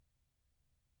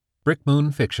Brick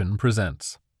Moon Fiction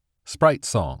presents Sprite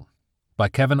Song by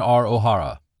Kevin R.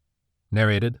 O'Hara,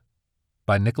 narrated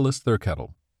by Nicholas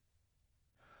Thurkettle.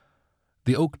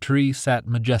 The oak tree sat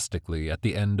majestically at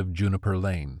the end of Juniper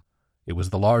Lane. It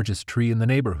was the largest tree in the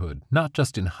neighborhood, not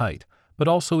just in height, but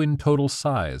also in total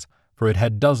size, for it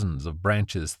had dozens of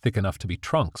branches thick enough to be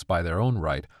trunks by their own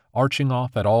right, arching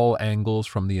off at all angles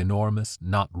from the enormous,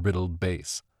 knot-riddled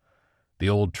base. The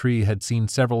old tree had seen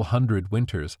several hundred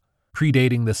winters,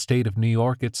 predating the state of New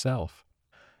York itself.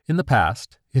 In the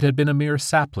past, it had been a mere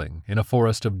sapling in a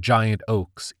forest of giant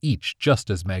oaks, each just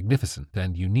as magnificent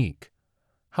and unique.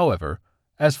 However,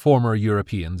 as former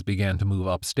Europeans began to move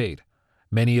upstate,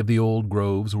 many of the old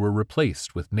groves were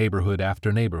replaced with neighborhood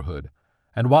after neighborhood,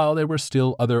 and while there were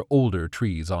still other older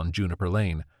trees on Juniper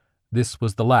Lane, this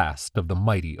was the last of the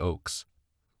mighty oaks.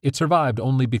 It survived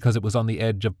only because it was on the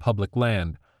edge of public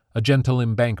land, a gentle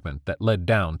embankment that led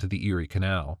down to the Erie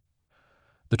Canal.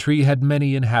 The tree had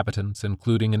many inhabitants,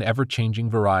 including an ever-changing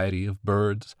variety of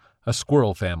birds, a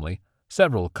squirrel family,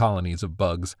 several colonies of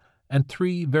bugs, and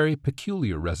 3 very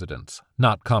peculiar residents,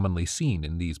 not commonly seen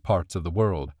in these parts of the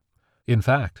world. In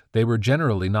fact, they were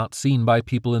generally not seen by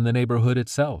people in the neighborhood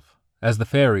itself, as the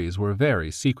fairies were very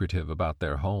secretive about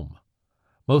their home.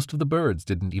 Most of the birds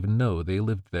didn't even know they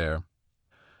lived there.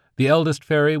 The eldest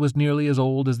fairy was nearly as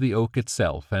old as the oak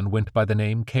itself and went by the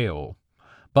name Ceol.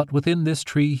 But within this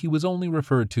tree he was only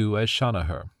referred to as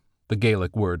Shanaher, the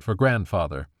Gaelic word for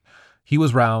grandfather. He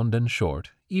was round and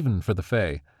short, even for the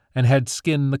Fae, and had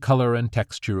skin the color and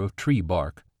texture of tree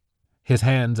bark. His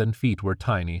hands and feet were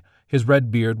tiny, his red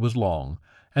beard was long,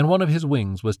 and one of his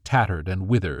wings was tattered and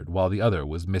withered while the other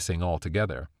was missing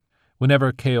altogether.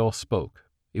 Whenever Ceol spoke,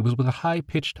 it was with a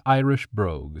high-pitched Irish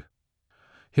brogue.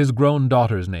 His grown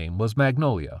daughter's name was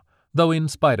Magnolia, though in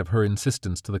spite of her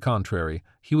insistence to the contrary,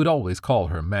 he would always call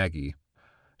her Maggie.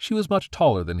 She was much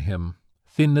taller than him,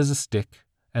 thin as a stick,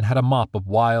 and had a mop of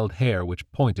wild hair which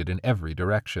pointed in every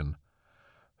direction.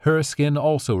 Her skin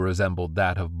also resembled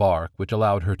that of bark, which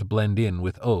allowed her to blend in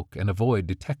with oak and avoid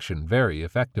detection very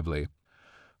effectively.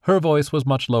 Her voice was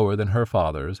much lower than her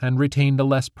father's, and retained a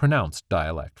less pronounced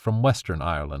dialect from Western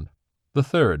Ireland. The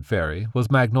third fairy was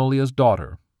Magnolia's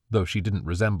daughter, though she didn't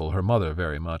resemble her mother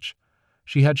very much.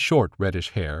 She had short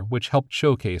reddish hair, which helped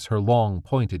showcase her long,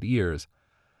 pointed ears.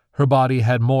 Her body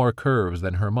had more curves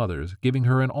than her mother's, giving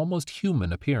her an almost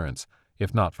human appearance,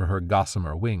 if not for her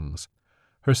gossamer wings.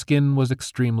 Her skin was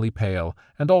extremely pale,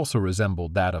 and also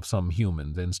resembled that of some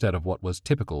humans instead of what was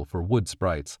typical for wood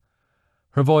sprites.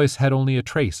 Her voice had only a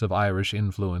trace of Irish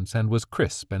influence and was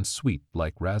crisp and sweet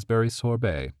like raspberry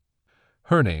sorbet.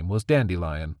 Her name was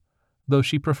Dandelion, though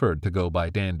she preferred to go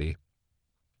by Dandy.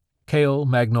 Ceol,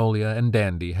 Magnolia, and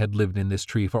Dandy had lived in this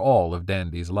tree for all of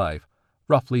Dandy's life,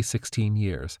 roughly 16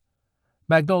 years.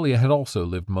 Magnolia had also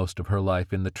lived most of her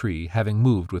life in the tree, having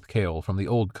moved with Ceol from the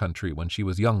old country when she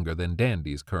was younger than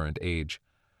Dandy's current age.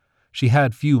 She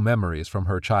had few memories from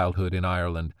her childhood in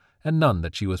Ireland, and none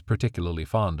that she was particularly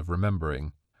fond of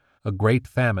remembering. A great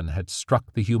famine had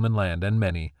struck the human land, and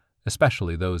many,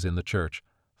 especially those in the church,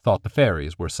 thought the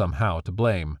fairies were somehow to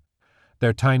blame.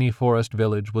 Their tiny forest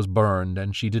village was burned,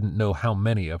 and she didn't know how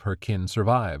many of her kin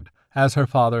survived, as her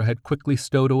father had quickly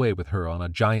stowed away with her on a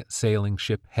giant sailing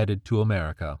ship headed to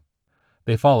America.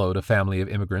 They followed a family of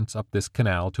immigrants up this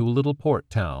canal to a little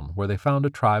port town where they found a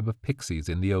tribe of pixies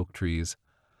in the oak trees.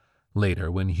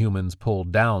 Later, when humans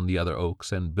pulled down the other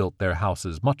oaks and built their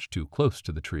houses much too close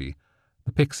to the tree,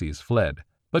 the pixies fled,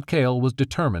 but Ceol was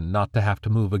determined not to have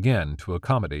to move again to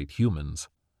accommodate humans.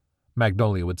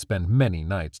 Magnolia would spend many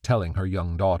nights telling her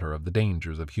young daughter of the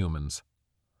dangers of humans.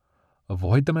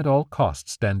 "Avoid them at all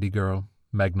costs, Dandy girl,"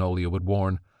 Magnolia would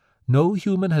warn. "No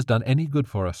human has done any good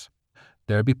for us.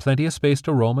 There be plenty of space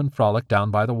to roam and frolic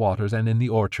down by the waters and in the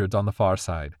orchards on the far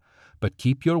side. But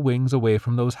keep your wings away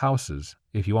from those houses,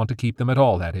 if you want to keep them at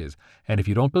all, that is, and if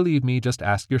you don't believe me, just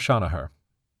ask your Shanaher."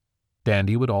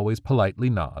 Dandy would always politely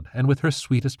nod, and with her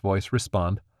sweetest voice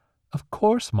respond, "Of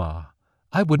course, Ma.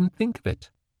 I wouldn't think of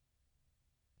it."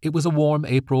 It was a warm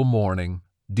April morning,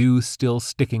 dew still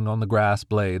sticking on the grass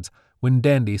blades, when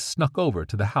Dandy snuck over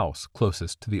to the house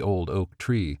closest to the old oak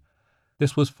tree.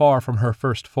 This was far from her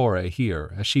first foray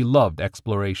here, as she loved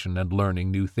exploration and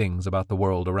learning new things about the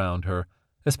world around her,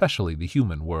 especially the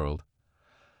human world.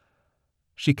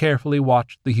 She carefully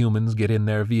watched the humans get in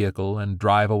their vehicle and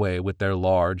drive away with their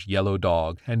large yellow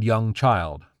dog and young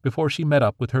child before she met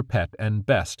up with her pet and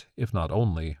best, if not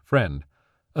only, friend,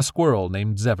 a squirrel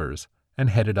named Zevers, and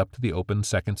headed up to the open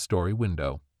second-story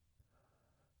window.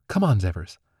 "Come on,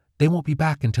 Zevers. They won't be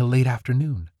back until late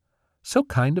afternoon. So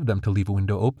kind of them to leave a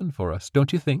window open for us,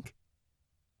 don't you think?"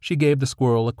 She gave the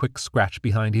squirrel a quick scratch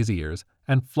behind his ears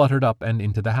and fluttered up and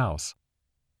into the house.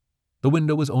 The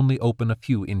window was only open a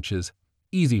few inches,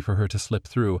 easy for her to slip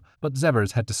through, but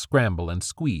Zevers had to scramble and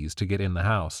squeeze to get in the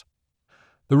house.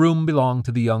 The room belonged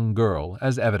to the young girl,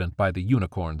 as evident by the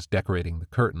unicorns decorating the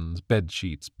curtains,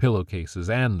 bed-sheets, pillowcases,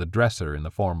 and the dresser in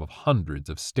the form of hundreds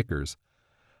of stickers.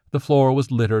 The floor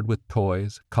was littered with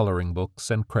toys, coloring books,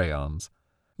 and crayons.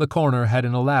 The corner had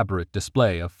an elaborate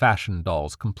display of fashion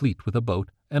dolls complete with a boat,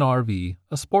 an RV,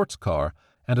 a sports car,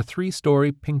 and a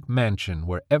 3-story pink mansion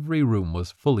where every room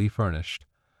was fully furnished.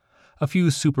 A few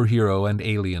superhero and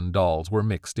alien dolls were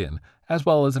mixed in, as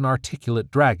well as an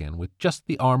articulate dragon with just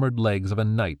the armored legs of a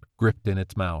knight gripped in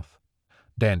its mouth.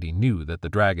 Dandy knew that the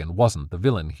dragon wasn't the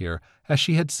villain here, as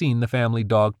she had seen the family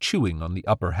dog chewing on the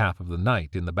upper half of the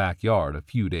knight in the backyard a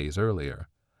few days earlier.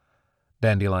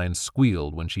 Dandelion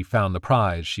squealed when she found the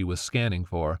prize she was scanning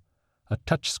for, a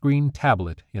touchscreen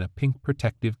tablet in a pink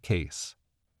protective case.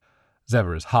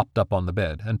 Zevers hopped up on the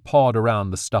bed and pawed around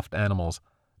the stuffed animals,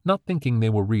 not thinking they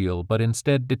were real, but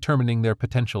instead determining their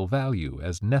potential value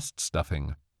as nest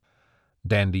stuffing.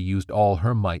 Dandy used all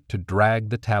her might to drag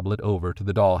the tablet over to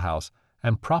the dollhouse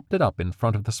and propped it up in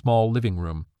front of the small living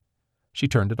room. She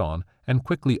turned it on and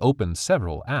quickly opened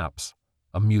several apps,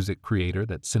 a music creator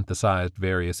that synthesized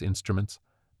various instruments,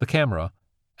 the camera,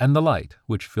 and the light,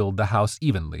 which filled the house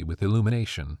evenly with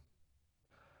illumination.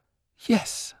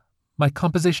 "Yes, my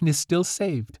composition is still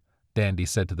saved," Dandy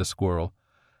said to the squirrel.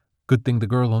 "Good thing the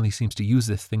girl only seems to use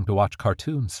this thing to watch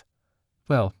cartoons.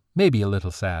 Well, maybe a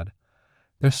little sad.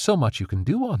 There's so much you can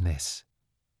do on this."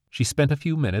 She spent a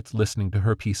few minutes listening to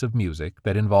her piece of music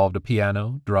that involved a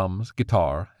piano, drums,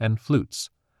 guitar, and flutes.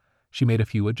 She made a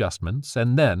few adjustments,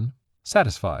 and then,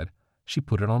 satisfied, she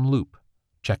put it on loop,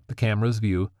 checked the camera's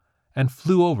view, and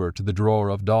flew over to the drawer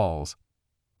of dolls.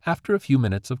 After a few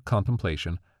minutes of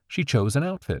contemplation, she chose an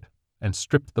outfit, and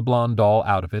stripped the blonde doll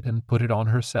out of it and put it on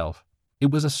herself.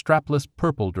 It was a strapless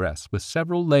purple dress with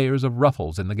several layers of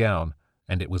ruffles in the gown,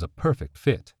 and it was a perfect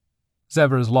fit.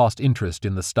 Zevers lost interest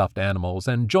in the stuffed animals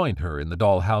and joined her in the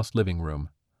dollhouse living room.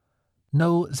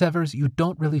 "No, Zevers, you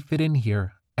don't really fit in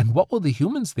here. And what will the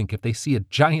humans think if they see a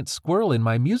giant squirrel in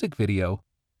my music video?"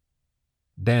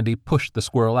 Dandy pushed the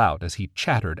squirrel out as he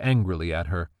chattered angrily at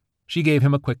her. She gave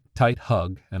him a quick, tight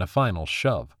hug and a final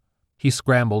shove. He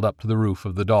scrambled up to the roof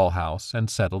of the dollhouse and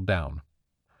settled down.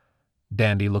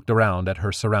 Dandy looked around at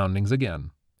her surroundings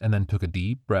again, and then took a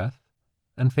deep breath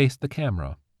and faced the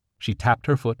camera. She tapped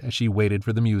her foot as she waited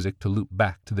for the music to loop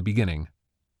back to the beginning.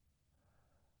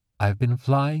 "I've been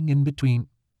flying in between—"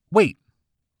 "Wait!"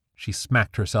 She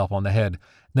smacked herself on the head,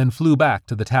 then flew back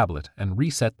to the tablet and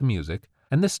reset the music,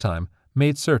 and this time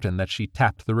made certain that she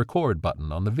tapped the record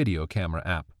button on the video camera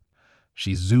app.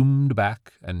 She zoomed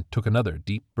back and took another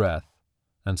deep breath,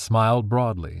 and smiled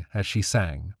broadly as she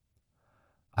sang.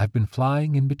 "I've been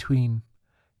flying in between,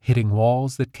 hitting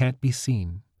walls that can't be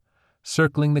seen,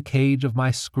 circling the cage of my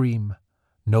scream,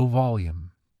 no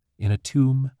volume, in a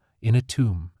tomb, in a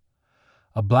tomb.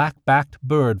 A black-backed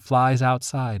bird flies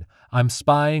outside. I'm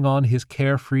spying on his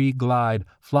carefree glide,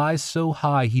 flies so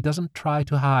high he doesn't try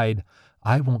to hide.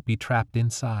 I won't be trapped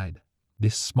inside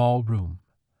this small room.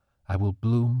 I will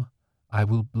bloom, I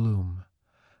will bloom.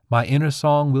 My inner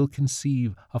song will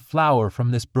conceive a flower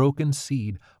from this broken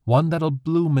seed, one that'll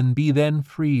bloom and be then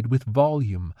freed with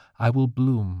volume. I will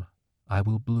bloom, I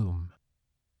will bloom."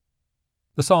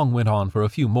 The song went on for a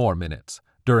few more minutes,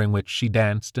 during which she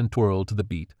danced and twirled to the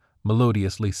beat,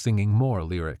 melodiously singing more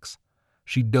lyrics.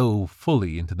 She dove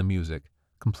fully into the music,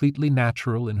 completely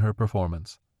natural in her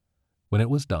performance. When it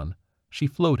was done, she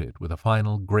floated with a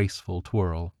final graceful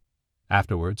twirl.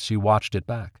 Afterwards, she watched it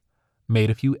back, made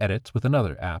a few edits with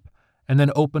another app, and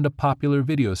then opened a popular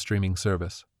video streaming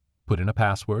service, put in a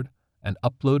password, and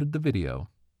uploaded the video.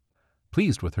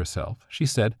 Pleased with herself, she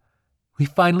said, "We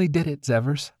finally did it,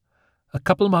 Zevers. A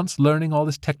couple months learning all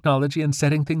this technology and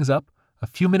setting things up, a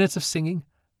few minutes of singing,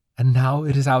 and now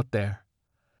it is out there.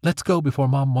 Let's go before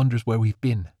Mom wonders where we've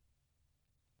been."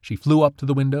 She flew up to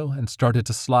the window and started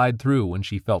to slide through when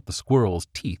she felt the squirrel's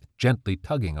teeth gently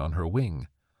tugging on her wing.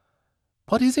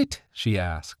 "What is it?" she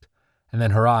asked, and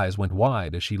then her eyes went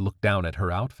wide as she looked down at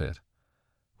her outfit.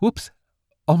 "Whoops,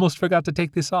 almost forgot to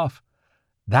take this off.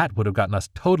 That would have gotten us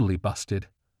totally busted.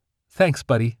 Thanks,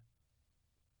 buddy."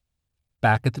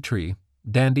 Back at the tree,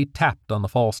 Dandy tapped on the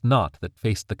false knot that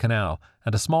faced the canal,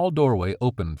 and a small doorway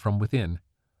opened from within.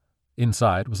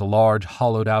 Inside was a large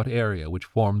hollowed-out area which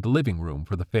formed the living room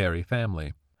for the fairy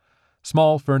family.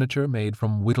 Small furniture made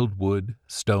from whittled wood,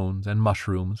 stones, and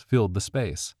mushrooms filled the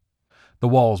space. The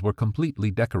walls were completely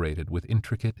decorated with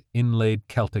intricate, inlaid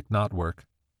Celtic knotwork.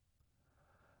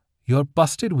 "You're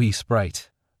busted, wee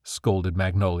sprite," scolded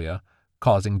Magnolia,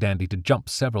 causing Dandy to jump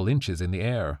several inches in the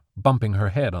air, bumping her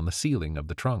head on the ceiling of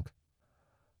the trunk.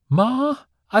 "Ma,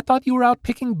 I thought you were out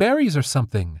picking berries or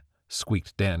something,"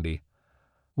 squeaked Dandy.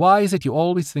 "Why is it you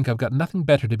always think I've got nothing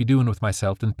better to be doing with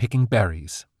myself than picking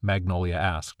berries?" Magnolia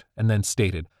asked, and then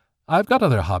stated, "I've got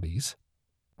other hobbies."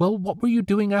 "Well, what were you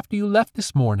doing after you left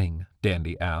this morning?"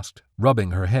 Dandy asked,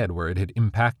 rubbing her head where it had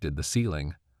impacted the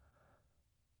ceiling.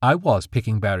 "I was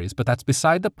picking berries, but that's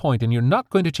beside the point, and you're not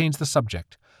going to change the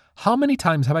subject. How many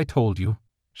times have I told you?"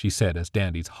 she said as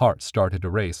Dandy's heart started to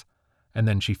race, and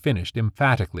then she finished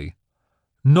emphatically.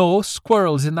 "No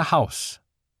squirrels in the house."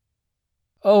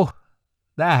 "Oh,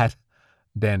 that,"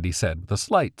 Dandy said with a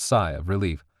slight sigh of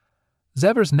relief.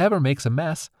 "Zevers never makes a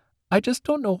mess. I just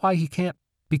don't know why he can't—"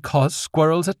 "Because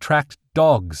squirrels attract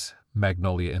dogs,"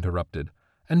 Magnolia interrupted,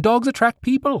 "and dogs attract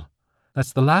people.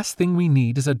 That's the last thing we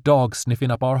need is a dog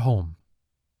sniffing up our home."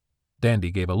 Dandy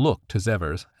gave a look to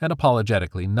Zevers and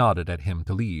apologetically nodded at him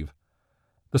to leave.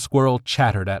 The squirrel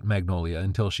chattered at Magnolia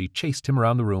until she chased him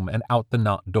around the room and out the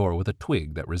knot door with a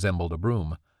twig that resembled a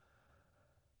broom.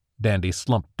 Dandy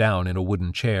slumped down in a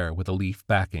wooden chair with a leaf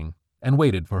backing and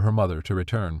waited for her mother to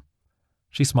return.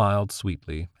 She smiled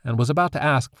sweetly and was about to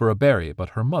ask for a berry,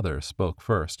 but her mother spoke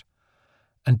first.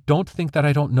 "And don't think that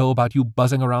I don't know about you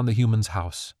buzzing around the human's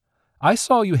house. I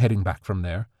saw you heading back from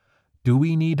there. Do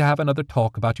we need to have another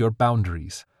talk about your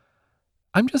boundaries?"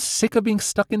 "I'm just sick of being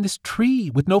stuck in this tree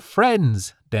with no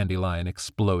friends," Dandelion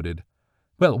exploded.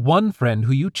 "Well, one friend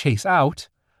who you chase out.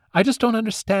 I just don't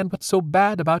understand what's so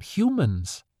bad about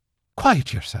humans."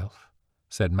 "Quiet yourself,"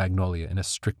 said Magnolia in a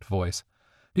strict voice.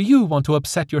 "Do you want to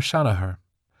upset your Shanaher?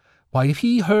 Why, if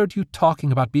he heard you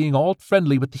talking about being all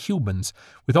friendly with the humans,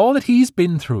 with all that he's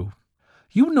been through,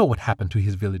 you know what happened to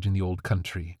his village in the old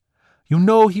country. You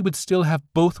know he would still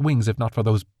have both wings if not for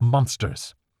those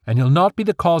monsters, and you'll not be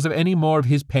the cause of any more of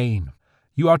his pain.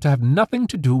 You are to have nothing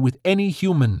to do with any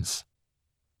humans."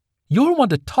 "You're one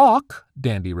to talk,"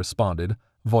 Dandy responded,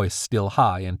 voice still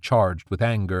high and charged with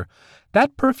anger.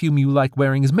 "That perfume you like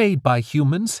wearing is made by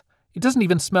humans. It doesn't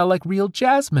even smell like real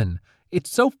jasmine. It's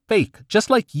so fake, just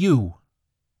like you."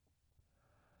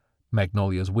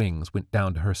 Magnolia's wings went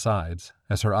down to her sides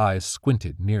as her eyes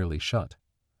squinted nearly shut.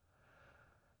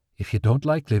 "If you don't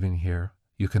like living here,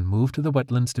 you can move to the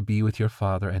wetlands to be with your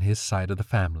father and his side of the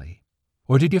family.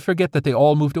 Or did you forget that they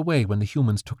all moved away when the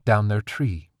humans took down their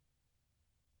tree?"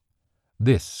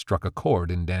 This struck a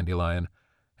chord in Dandelion,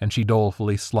 and she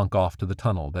dolefully slunk off to the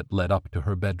tunnel that led up to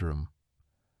her bedroom.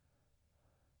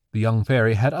 The young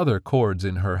fairy had other chords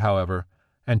in her, however,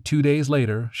 and 2 days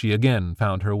later she again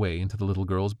found her way into the little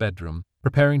girl's bedroom,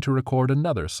 preparing to record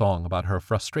another song about her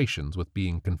frustrations with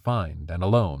being confined and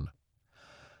alone.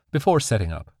 Before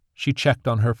setting up, she checked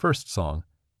on her first song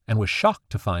and was shocked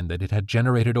to find that it had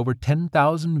generated over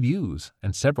 10,000 views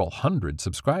and several hundred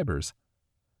subscribers.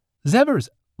 "Zevers,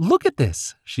 look at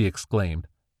this," she exclaimed.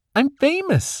 "I'm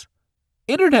famous!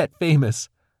 Internet famous!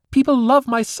 People love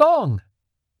my song!"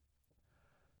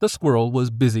 The squirrel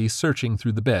was busy searching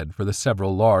through the bed for the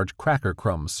several large cracker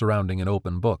crumbs surrounding an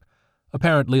open book,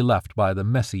 apparently left by the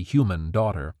messy human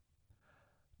daughter.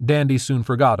 Dandy soon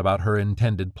forgot about her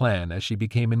intended plan as she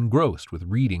became engrossed with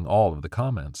reading all of the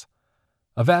comments.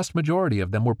 A vast majority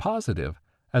of them were positive,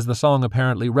 as the song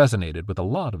apparently resonated with a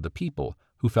lot of the people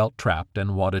who felt trapped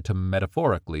and wanted to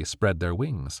metaphorically spread their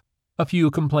wings. A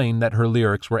few complained that her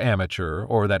lyrics were amateur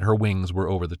or that her wings were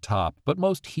over the top, but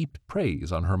most heaped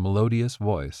praise on her melodious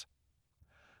voice.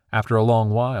 After a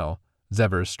long while,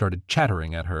 Zevers started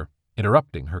chattering at her,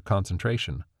 interrupting her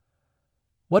concentration.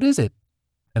 "What is it?"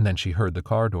 And then she heard the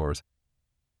car doors.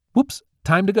 "Whoops,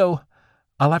 time to go.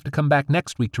 I'll have to come back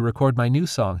next week to record my new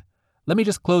song. Let me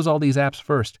just close all these apps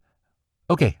first.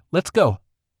 Okay, let's go."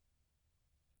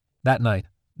 That night,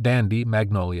 Dandy,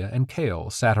 Magnolia, and Kale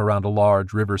sat around a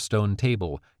large river-stone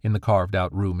table in the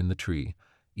carved-out room in the tree,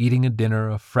 eating a dinner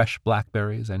of fresh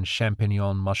blackberries and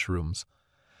champignon mushrooms.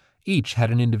 Each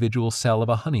had an individual cell of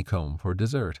a honeycomb for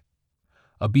dessert.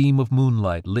 A beam of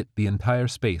moonlight lit the entire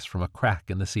space from a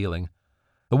crack in the ceiling.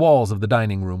 The walls of the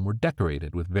dining room were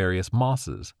decorated with various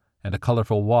mosses and a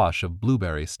colorful wash of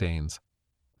blueberry stains.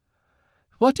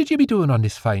 "What did you be doing on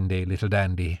this fine day, little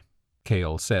Dandy?"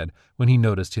 Kale said when he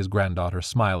noticed his granddaughter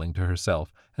smiling to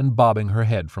herself and bobbing her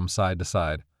head from side to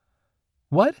side.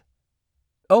 "What?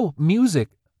 Oh, music.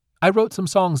 I wrote some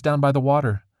songs down by the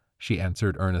water," she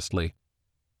answered earnestly.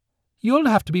 "You'll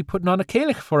have to be putting on a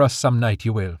cailleach for us some night,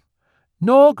 you will.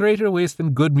 No greater waste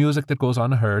than good music that goes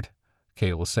unheard,"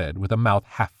 Kale said with a mouth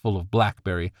half full of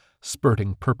blackberry,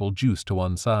 spurting purple juice to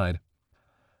one side.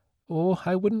 "Oh,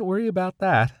 I wouldn't worry about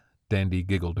that," Dandy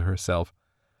giggled to herself.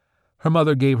 Her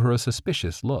mother gave her a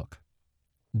suspicious look.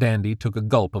 Dandy took a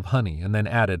gulp of honey and then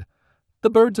added, "The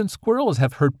birds and squirrels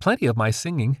have heard plenty of my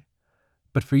singing.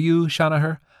 But for you,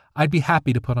 Shanaher, I'd be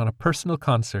happy to put on a personal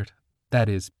concert. That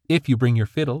is, if you bring your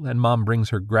fiddle and Mom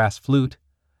brings her grass flute."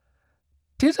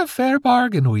 "'Tis a fair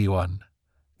bargain, wee one,"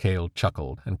 Cale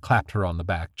chuckled and clapped her on the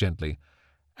back gently.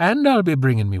 "And I'll be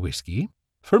bringing me whiskey.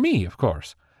 For me, of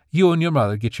course. You and your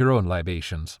mother get your own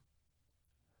libations."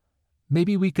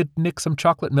 "Maybe we could nick some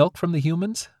chocolate milk from the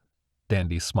humans?"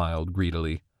 Dandy smiled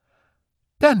greedily.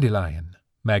 "Dandelion,"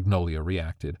 Magnolia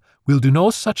reacted. "We'll do no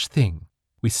such thing.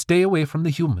 We stay away from the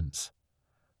humans."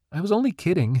 "I was only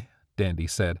kidding," Dandy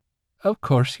said. "Of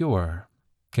course you were,"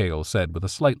 Cale said with a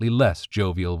slightly less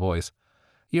jovial voice.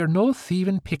 "You're no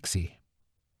thieving pixie."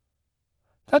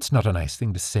 "That's not a nice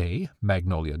thing to say,"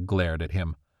 Magnolia glared at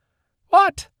him.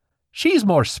 "What? She's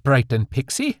more sprite than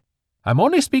pixie. I'm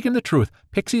only speaking the truth.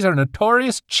 Pixies are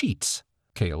notorious cheats,"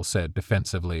 Cale said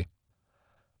defensively.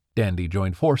 Dandy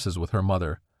joined forces with her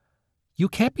mother. "You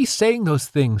can't be saying those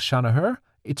things, Shanaher.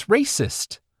 It's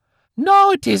racist."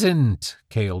 "No, it isn't,"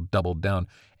 Cale doubled down.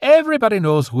 "Everybody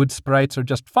knows wood sprites are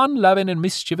just fun-loving and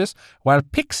mischievous, while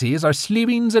pixies are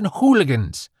slevins and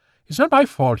hooligans. It's not my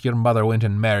fault your mother went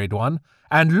and married one,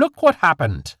 and look what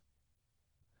happened."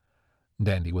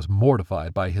 Dandy was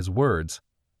mortified by his words.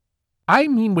 "I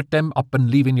mean with them up and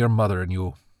leaving your mother and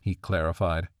you," he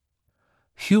clarified.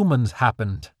 "Humans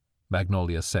happened,"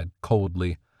 Magnolia said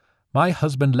coldly. "My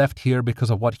husband left here because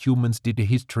of what humans did to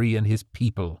his tree and his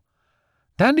people.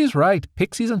 Dandy's right.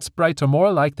 Pixies and sprites are more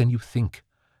alike than you think.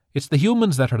 It's the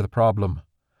humans that are the problem.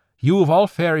 You of all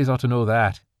fairies ought to know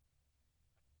that."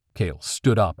 Cale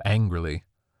stood up angrily.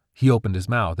 He opened his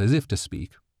mouth as if to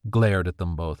speak, glared at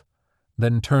them both,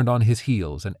 then turned on his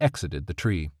heels and exited the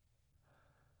tree.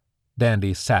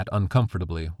 Dandy sat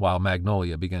uncomfortably while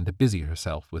Magnolia began to busy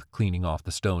herself with cleaning off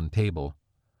the stone table.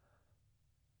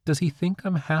 "Does he think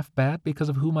I'm half bad because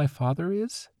of who my father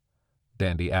is?"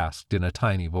 Dandy asked in a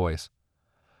tiny voice.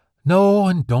 "No,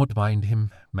 and don't mind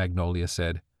him," Magnolia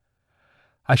said.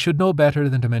 "I should know better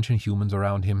than to mention humans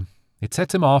around him. It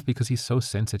sets him off because he's so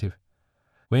sensitive.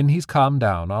 When he's calmed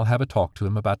down, I'll have a talk to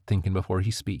him about thinking before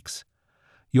he speaks.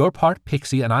 You're part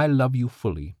pixie, and I love you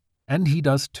fully. And he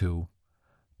does too.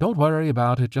 Don't worry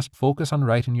about it, just focus on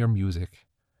writing your music.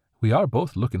 We are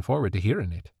both looking forward to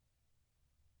hearing it."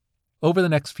 Over the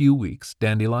next few weeks,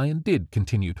 Dandelion did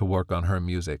continue to work on her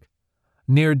music.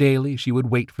 Near daily, she would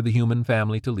wait for the human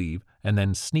family to leave and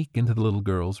then sneak into the little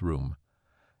girl's room.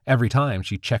 Every time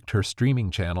she checked her streaming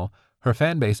channel, her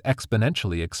fanbase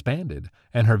exponentially expanded,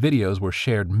 and her videos were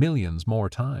shared millions more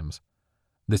times.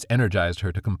 This energized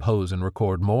her to compose and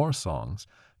record more songs,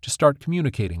 to start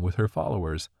communicating with her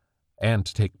followers, and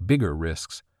to take bigger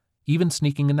risks, even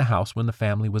sneaking in the house when the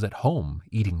family was at home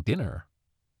eating dinner.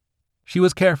 She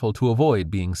was careful to avoid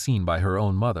being seen by her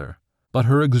own mother, but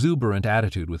her exuberant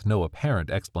attitude with no apparent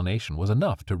explanation was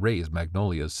enough to raise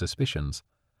Magnolia's suspicions.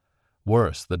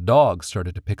 Worse, the dog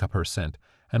started to pick up her scent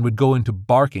and would go into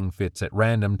barking fits at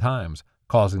random times,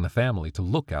 causing the family to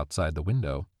look outside the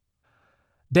window.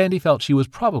 Dandy felt she was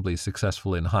probably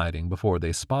successful in hiding before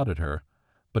they spotted her,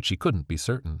 but she couldn't be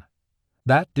certain.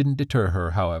 That didn't deter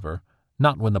her, however,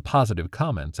 not when the positive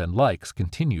comments and likes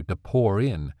continued to pour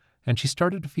in, and she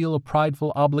started to feel a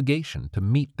prideful obligation to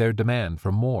meet their demand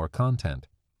for more content.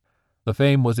 The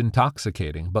fame was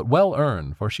intoxicating, but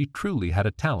well-earned, for she truly had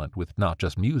a talent with not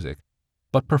just music,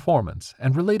 but performance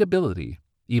and relatability,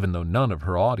 even though none of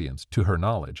her audience, to her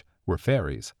knowledge, were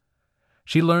fairies.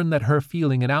 She learned that her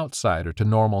feeling an outsider to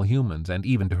normal humans and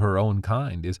even to her own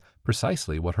kind is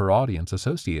precisely what her audience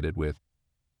associated with.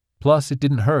 Plus, it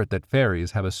didn't hurt that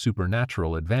fairies have a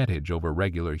supernatural advantage over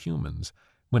regular humans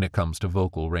when it comes to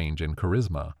vocal range and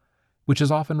charisma, which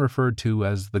is often referred to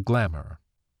as the glamour.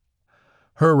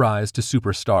 Her rise to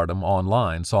superstardom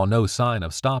online saw no sign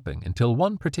of stopping until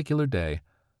one particular day,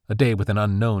 a day with an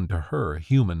unknown to her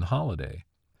human holiday.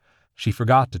 She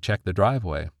forgot to check the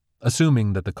driveway,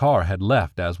 assuming that the car had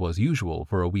left as was usual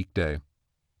for a weekday.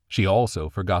 She also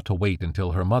forgot to wait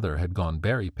until her mother had gone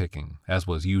berry picking, as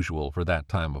was usual for that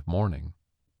time of morning.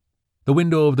 The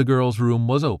window of the girl's room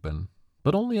was open,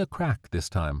 but only a crack this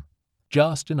time,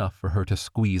 just enough for her to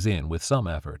squeeze in with some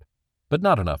effort, but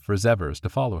not enough for Zevers to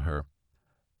follow her.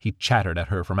 He chattered at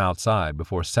her from outside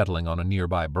before settling on a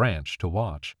nearby branch to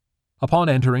watch. Upon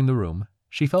entering the room,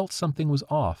 she felt something was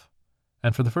off,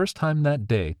 and for the first time that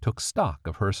day took stock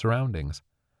of her surroundings.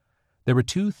 There were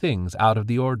two things out of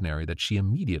the ordinary that she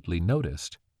immediately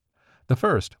noticed. The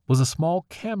first was a small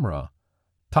camera,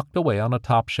 tucked away on a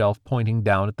top shelf pointing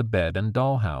down at the bed and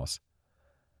dollhouse.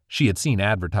 She had seen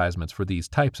advertisements for these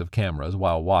types of cameras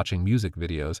while watching music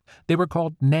videos. They were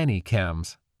called nanny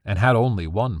cams and had only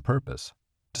one purpose: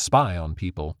 to spy on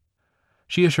people.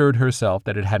 She assured herself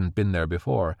that it hadn't been there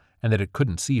before and that it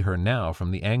couldn't see her now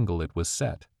from the angle it was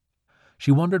set.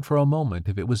 She wondered for a moment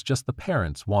if it was just the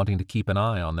parents wanting to keep an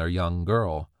eye on their young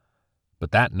girl.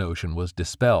 But that notion was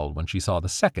dispelled when she saw the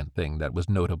second thing that was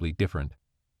notably different.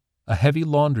 A heavy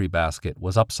laundry basket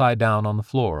was upside down on the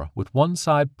floor, with one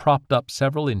side propped up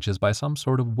several inches by some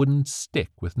sort of wooden stick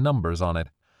with numbers on it.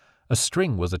 A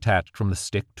string was attached from the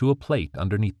stick to a plate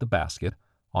underneath the basket,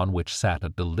 on which sat a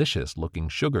delicious-looking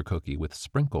sugar cookie with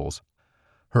sprinkles.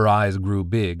 Her eyes grew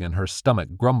big and her stomach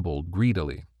grumbled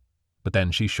greedily. But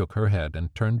then she shook her head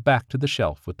and turned back to the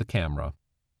shelf with the camera.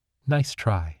 "Nice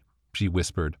try," she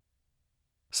whispered.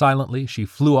 Silently, she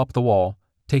flew up the wall,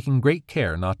 taking great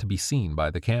care not to be seen by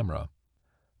the camera.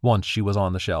 Once she was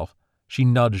on the shelf, she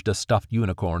nudged a stuffed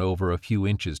unicorn over a few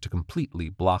inches to completely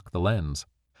block the lens.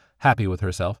 Happy with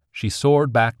herself, she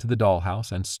soared back to the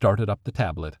dollhouse and started up the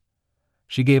tablet.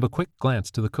 She gave a quick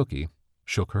glance to the cookie,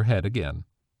 shook her head again,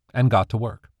 and got to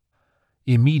work.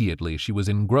 Immediately, she was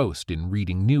engrossed in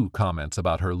reading new comments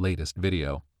about her latest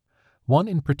video. One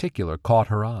in particular caught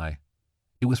her eye.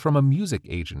 It was from a music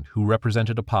agent who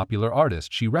represented a popular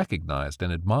artist she recognized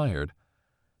and admired.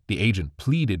 The agent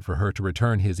pleaded for her to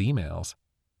return his emails.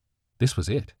 This was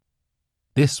it.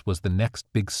 This was the next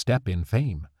big step in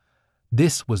fame.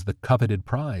 This was the coveted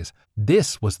prize.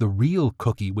 This was the real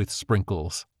cookie with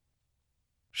sprinkles.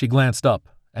 She glanced up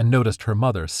and noticed her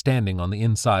mother standing on the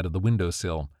inside of the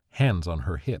windowsill, hands on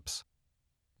her hips.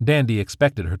 Dandy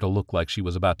expected her to look like she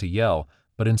was about to yell,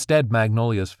 but instead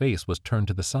Magnolia's face was turned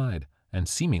to the side and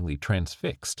seemingly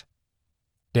transfixed.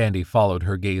 Dandy followed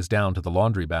her gaze down to the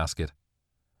laundry basket.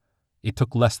 It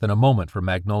took less than a moment for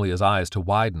Magnolia's eyes to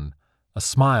widen, a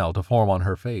smile to form on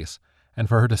her face, and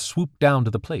for her to swoop down to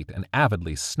the plate and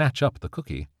avidly snatch up the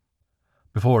cookie.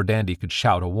 Before Dandy could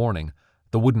shout a warning,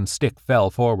 the wooden stick fell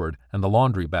forward and the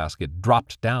laundry basket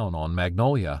dropped down on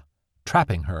Magnolia,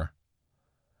 trapping her.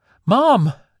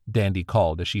 "Mom!" Dandy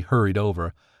called as she hurried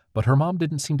over, but her mom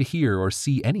didn't seem to hear or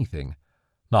see anything.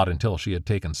 Not until she had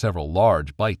taken several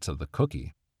large bites of the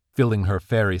cookie, filling her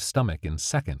fairy stomach in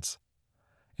seconds.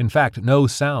 In fact, no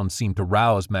sound seemed to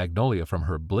rouse Magnolia from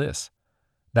her bliss.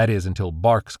 That is, until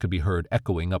barks could be heard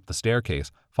echoing up the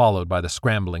staircase, followed by the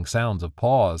scrambling sounds of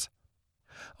paws.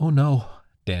 "Oh no,"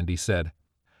 Dandy said.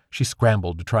 She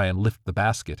scrambled to try and lift the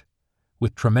basket.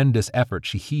 With tremendous effort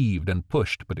she heaved and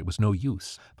pushed, but it was no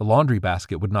use. The laundry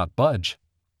basket would not budge.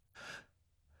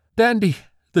 "Dandy,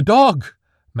 the dog!"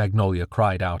 Magnolia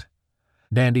cried out.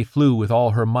 Dandy flew with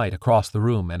all her might across the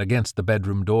room and against the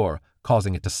bedroom door,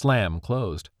 causing it to slam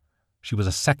closed. She was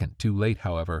a second too late,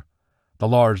 however. The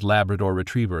large Labrador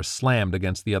retriever slammed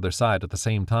against the other side at the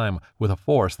same time with a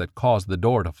force that caused the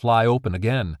door to fly open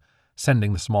again,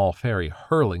 sending the small fairy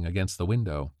hurling against the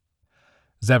window.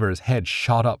 Zever's head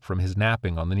shot up from his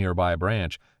napping on the nearby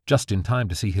branch, just in time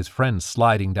to see his friend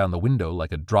sliding down the window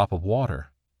like a drop of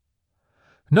water.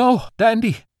 "No,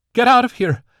 Dandy! Get out of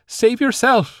here! Save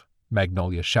yourself!"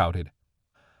 Magnolia shouted.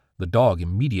 The dog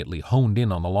immediately honed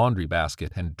in on the laundry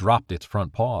basket and dropped its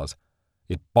front paws.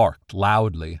 It barked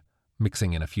loudly,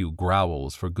 mixing in a few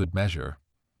growls for good measure.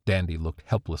 Dandy looked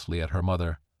helplessly at her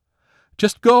mother.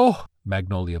 "Just go!"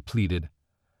 Magnolia pleaded.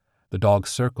 The dog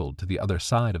circled to the other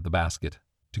side of the basket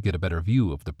to get a better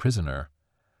view of the prisoner.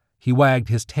 He wagged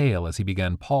his tail as he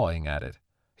began pawing at it,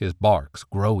 his barks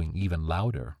growing even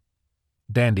louder.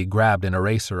 Dandy grabbed an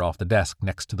eraser off the desk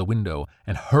next to the window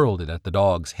and hurled it at the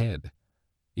dog's head.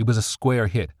 It was a square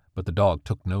hit, but the dog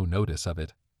took no notice of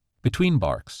it. Between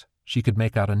barks, she could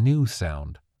make out a new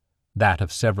sound, that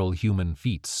of several human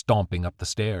feet stomping up the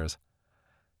stairs.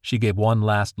 She gave one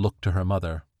last look to her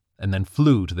mother, and then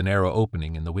flew to the narrow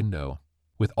opening in the window.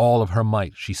 With all of her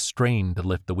might, she strained to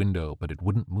lift the window, but it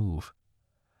wouldn't move.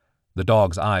 The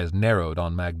dog's eyes narrowed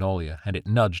on Magnolia, and it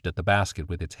nudged at the basket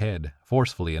with its head,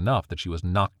 forcefully enough that she was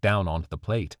knocked down onto the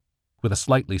plate. With a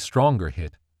slightly stronger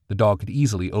hit, the dog could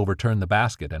easily overturn the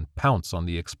basket and pounce on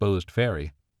the exposed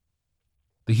fairy.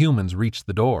 The humans reached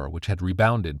the door, which had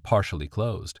rebounded partially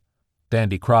closed.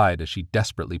 Dandy cried as she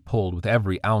desperately pulled with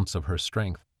every ounce of her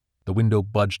strength. The window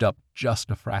budged up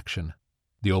just a fraction.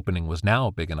 The opening was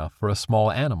now big enough for a small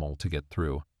animal to get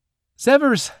through.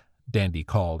 "Zevers!" Dandy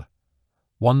called.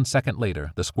 1 second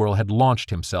later, the squirrel had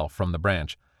launched himself from the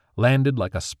branch, landed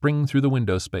like a spring through the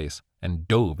window space, and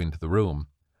dove into the room.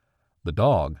 The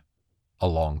dog, a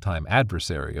long-time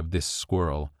adversary of this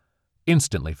squirrel,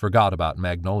 instantly forgot about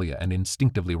Magnolia and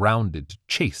instinctively rounded to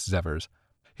chase Zevers.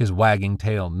 His wagging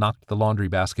tail knocked the laundry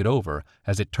basket over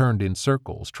as it turned in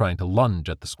circles, trying to lunge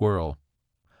at the squirrel.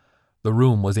 The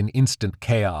room was in instant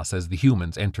chaos as the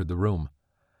humans entered the room.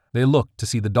 They looked to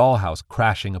see the dollhouse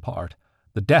crashing apart,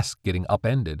 the desk getting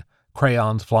upended,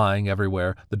 crayons flying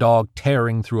everywhere, the dog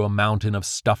tearing through a mountain of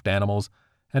stuffed animals,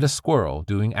 and a squirrel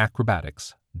doing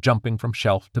acrobatics, jumping from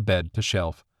shelf to bed to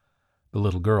shelf. The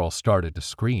little girl started to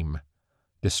scream.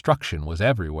 Destruction was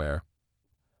everywhere.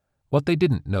 What they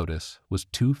didn't notice was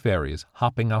 2 fairies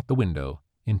hopping out the window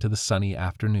into the sunny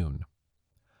afternoon.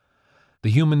 The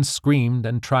humans screamed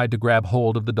and tried to grab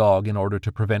hold of the dog in order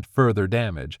to prevent further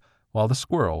damage, while the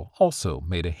squirrel also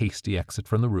made a hasty exit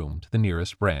from the room to the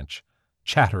nearest branch,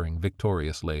 chattering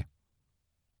victoriously.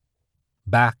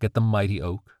 Back at the mighty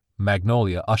oak,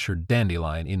 Magnolia ushered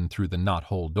Dandelion in through the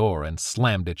knot-hole door and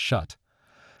slammed it shut.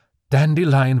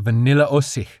 "Dandelion Vanilla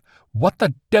Osich, what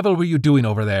the devil were you doing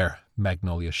over there?"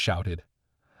 Magnolia shouted.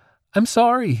 "I'm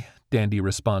sorry," Dandy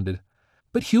responded,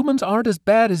 "but humans aren't as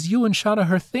bad as you and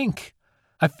Shanaher think.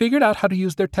 I've figured out how to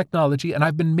use their technology, and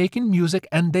I've been making music,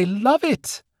 and they love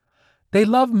it. They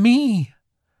love me.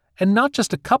 And not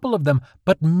just a couple of them,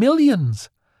 but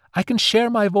millions. I can share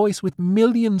my voice with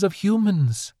millions of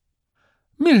humans."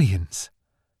 "Millions?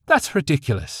 That's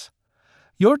ridiculous.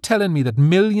 You're telling me that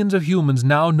millions of humans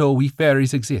now know we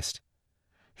fairies exist.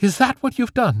 Is that what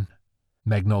you've done?"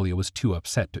 Magnolia was too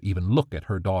upset to even look at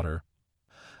her daughter.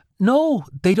 "No,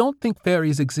 they don't think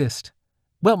fairies exist.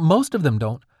 Well, most of them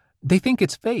don't. They think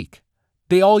it's fake.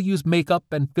 They all use makeup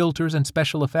and filters and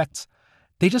special effects.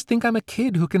 They just think I'm a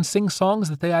kid who can sing songs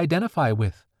that they identify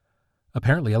with.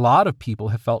 Apparently a lot of people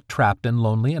have felt trapped and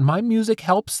lonely, and my music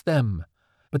helps them.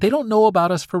 But they don't know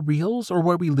about us for reals or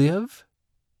where we live."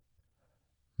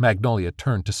 Magnolia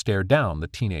turned to stare down the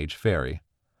teenage fairy.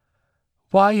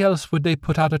 "Why else would they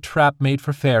put out a trap made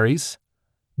for fairies?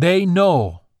 They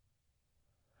know."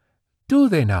 "Do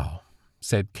they now?"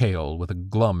 said Kaol with a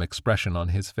glum expression on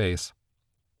his face.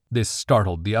 This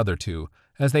startled the other 2,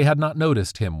 as they had not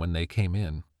noticed him when they came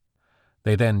in.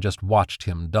 They then just watched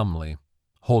him dumbly,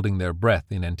 holding their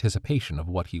breath in anticipation of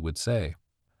what he would say.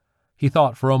 He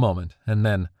thought for a moment, and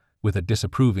then, with a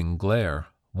disapproving glare,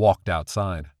 walked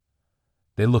outside.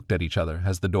 They looked at each other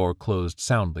as the door closed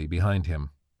soundly behind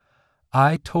him.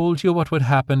 "I told you what would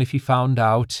happen if he found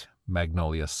out,"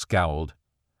 Magnolia scowled.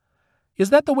 "Is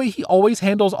that the way he always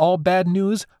handles all bad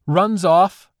news? Runs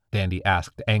off?" Dandy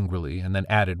asked angrily, and then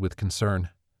added with concern.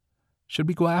 "Should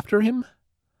we go after him?"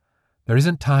 "There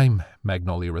isn't time,"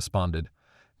 Magnolia responded.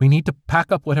 "We need to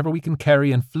pack up whatever we can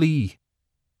carry and flee."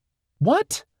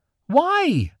 "What?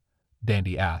 Why?"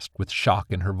 Dandy asked with shock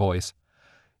in her voice.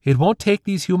 "It won't take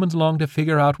these humans long to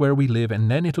figure out where we live,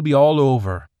 and then it'll be all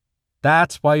over.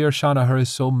 That's why your Shanaher is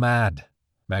so mad,"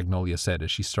 Magnolia said as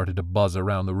she started to buzz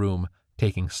around the room,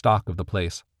 taking stock of the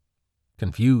place.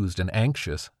 Confused and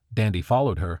anxious, Dandy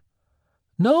followed her.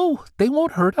 "No, they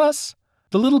won't hurt us.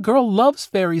 The little girl loves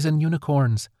fairies and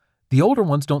unicorns. The older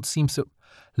ones don't seem so—"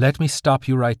 "Let me stop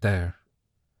you right there.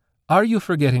 Are you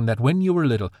forgetting that when you were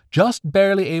little, just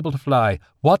barely able to fly,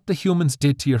 what the humans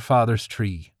did to your father's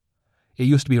tree? It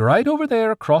used to be right over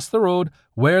there across the road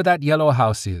where that yellow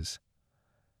house is."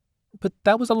 "But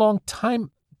that was a long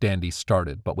time," Dandy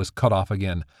started, but was cut off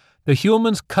again. "The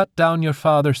humans cut down your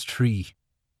father's tree.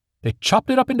 They chopped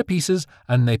it up into pieces,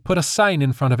 and they put a sign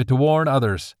in front of it to warn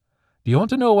others. Do you want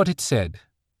to know what it said?"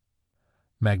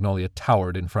 Magnolia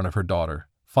towered in front of her daughter,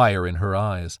 fire in her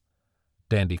eyes.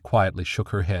 Dandy quietly shook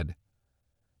her head.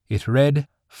 It read,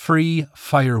 "Free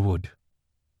firewood."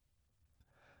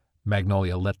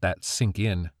 Magnolia let that sink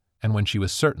in, and when she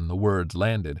was certain the words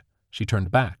landed, she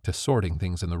turned back to sorting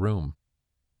things in the room.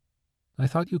 "I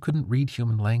thought you couldn't read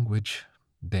human language,"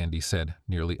 Dandy said,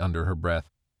 nearly under her breath.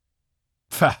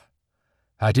 "Pfah!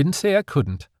 I didn't say I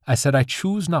couldn't. I said I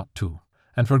choose not to,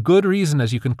 and for good reason,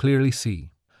 as you can clearly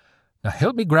see. Now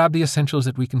help me grab the essentials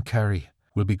that we can carry.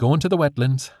 We'll be going to the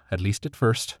wetlands, at least at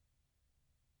first."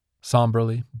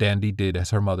 Somberly, Dandy did as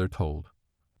her mother told.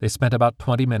 They spent about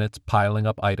 20 minutes piling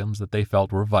up items that they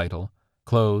felt were vital: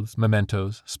 clothes,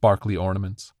 mementos, sparkly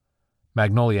ornaments.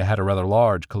 Magnolia had a rather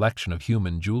large collection of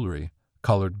human jewelry,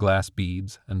 colored glass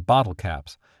beads, and bottle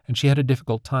caps, and she had a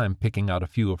difficult time picking out a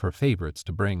few of her favorites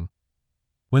to bring.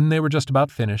 When they were just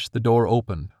about finished, the door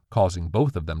opened, causing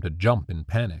both of them to jump in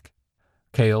panic.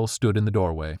 Kaol stood in the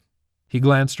doorway. He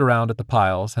glanced around at the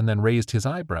piles and then raised his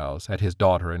eyebrows at his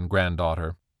daughter and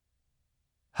granddaughter.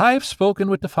 "I've spoken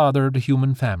with the father of the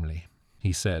human family,"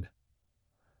 he said.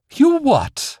 "You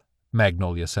what?"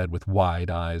 Magnolia said with wide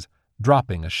eyes,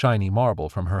 dropping a shiny marble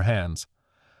from her hands.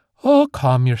 "Oh,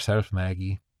 calm yourself,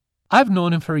 Maggie. I've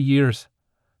known him for years.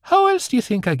 How else do you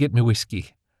think I get me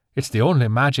whiskey? It's the only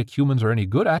magic humans are any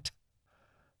good at."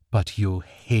 "But you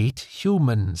hate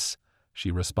humans,"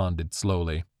 she responded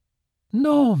slowly.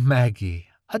 "No, Maggie,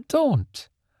 I don't.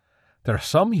 There are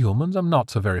some humans I'm not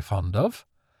so very fond of,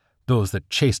 those that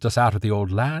chased us out of the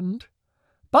old land.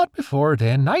 But before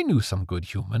then I knew some good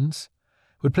humans.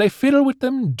 Would play fiddle with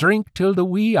them, drink till the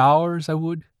wee hours, I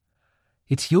would.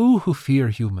 It's you who fear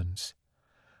humans.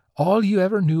 All you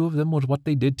ever knew of them was what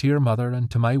they did to your mother and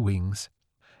to my wings.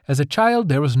 As a child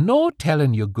there was no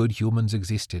telling you good humans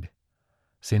existed.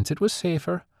 Since it was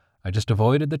safer, I just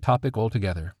avoided the topic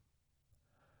altogether."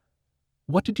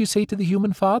 "What did you say to the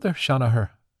human father,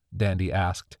 Shanaher?" Dandy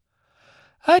asked.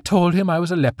 "I told him I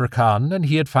was a leprechaun and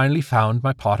he had finally found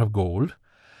my pot of gold.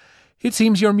 It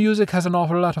seems your music has an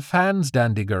awful lot of fans,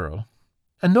 Dandy girl.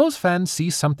 And those fans see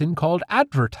something called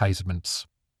advertisements.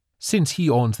 Since he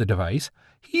owns the device,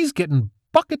 he's getting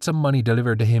buckets of money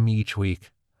delivered to him each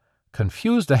week.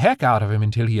 Confused the heck out of him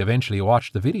until he eventually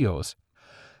watched the videos.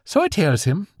 So I tells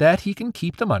him that he can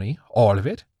keep the money, all of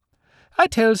it. I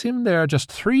tells him there are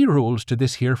just 3 rules to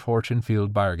this here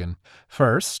fortune-filled bargain.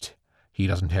 First, he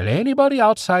doesn't tell anybody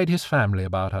outside his family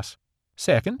about us.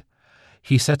 Second,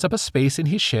 he sets up a space in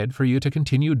his shed for you to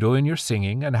continue doing your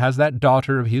singing and has that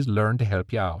daughter of his learn to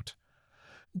help you out.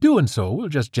 Doing so will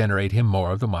just generate him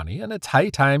more of the money, and it's high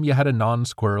time you had a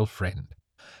non-squirrel friend.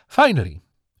 Finally,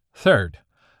 third,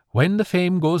 when the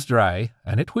fame goes dry,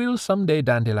 and it will someday,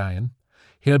 Dandelion,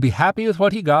 he'll be happy with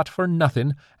what he got for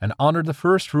nothing and honor the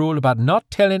first rule about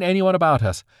not telling anyone about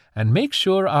us and make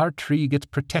sure our tree gets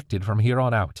protected from here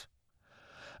on out.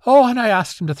 Oh, and I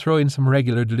asked him to throw in some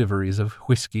regular deliveries of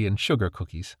whiskey and sugar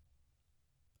cookies."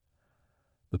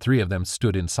 The 3 of them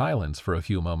stood in silence for a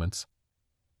few moments.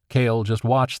 Cale just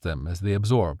watched them as they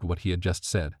absorbed what he had just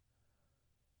said.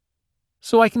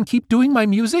 "So I can keep doing my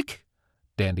music?"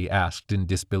 Dandy asked in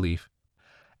disbelief.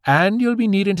 "And you'll be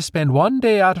needing to spend 1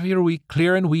 day out of your week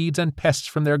clearing weeds and pests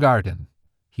from their garden,"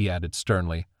 he added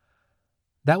sternly.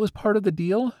 "That was part of the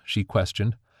deal?" she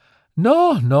questioned.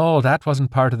 No, that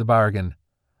wasn't part of the bargain.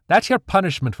 That's your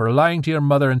punishment for lying to your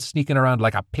mother and sneaking around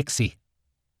like a pixie."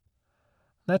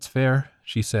 "That's fair,"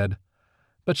 she said.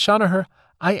 "But Shanaher,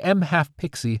 I am half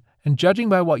pixie, and judging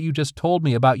by what you just told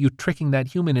me about you tricking that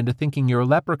human into thinking you're a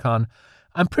leprechaun,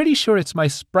 I'm pretty sure it's my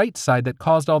sprite side that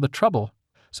caused all the trouble.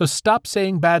 So stop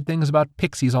saying bad things about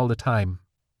pixies all the time."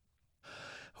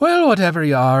 "Well, whatever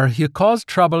you are, you caused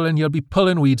trouble and you'll be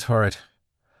pulling weeds for it.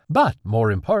 But,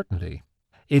 more importantly,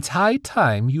 it's high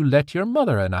time you let your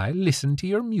mother and I listen to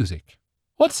your music.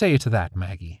 What say you to that,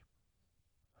 Maggie?"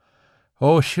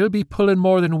 "Oh, she'll be pulling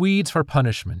more than weeds for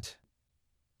punishment.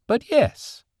 But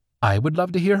yes, I would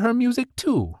love to hear her music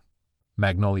too,"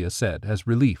 Magnolia said as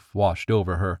relief washed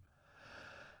over her.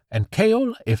 "And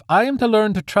Cale, if I am to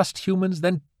learn to trust humans,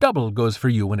 then double goes for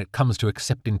you when it comes to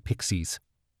accepting pixies."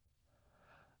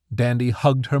 Dandy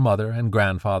hugged her mother and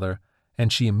grandfather,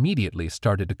 and she immediately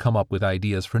started to come up with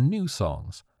ideas for new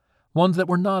songs, ones that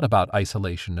were not about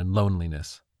isolation and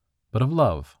loneliness, but of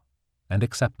love and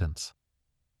acceptance,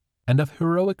 and of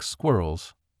heroic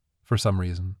squirrels, for some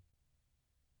reason.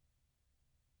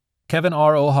 Kevin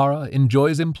R. O'Hara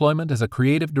enjoys employment as a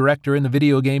creative director in the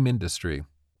video game industry.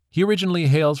 He originally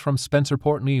hails from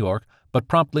Spencerport, New York, but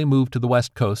promptly moved to the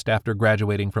West Coast after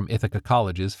graduating from Ithaca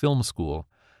College's film school.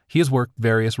 He has worked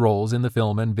various roles in the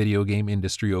film and video game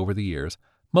industry over the years,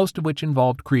 most of which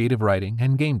involved creative writing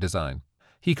and game design.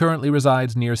 He currently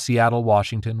resides near Seattle,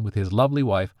 Washington, with his lovely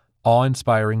wife,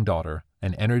 awe-inspiring daughter,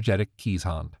 and energetic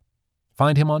Keeshond.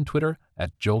 Find him on Twitter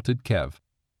at JoltedKev.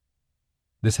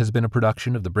 This has been a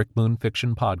production of the Brick Moon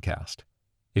Fiction Podcast.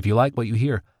 If you like what you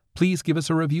hear, please give us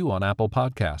a review on Apple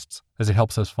Podcasts, as it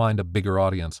helps us find a bigger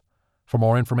audience. For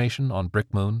more information on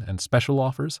Brick Moon and special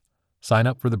offers, sign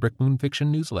up for the Brick Moon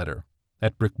Fiction newsletter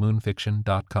at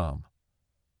brickmoonfiction.com.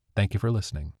 Thank you for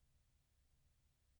listening.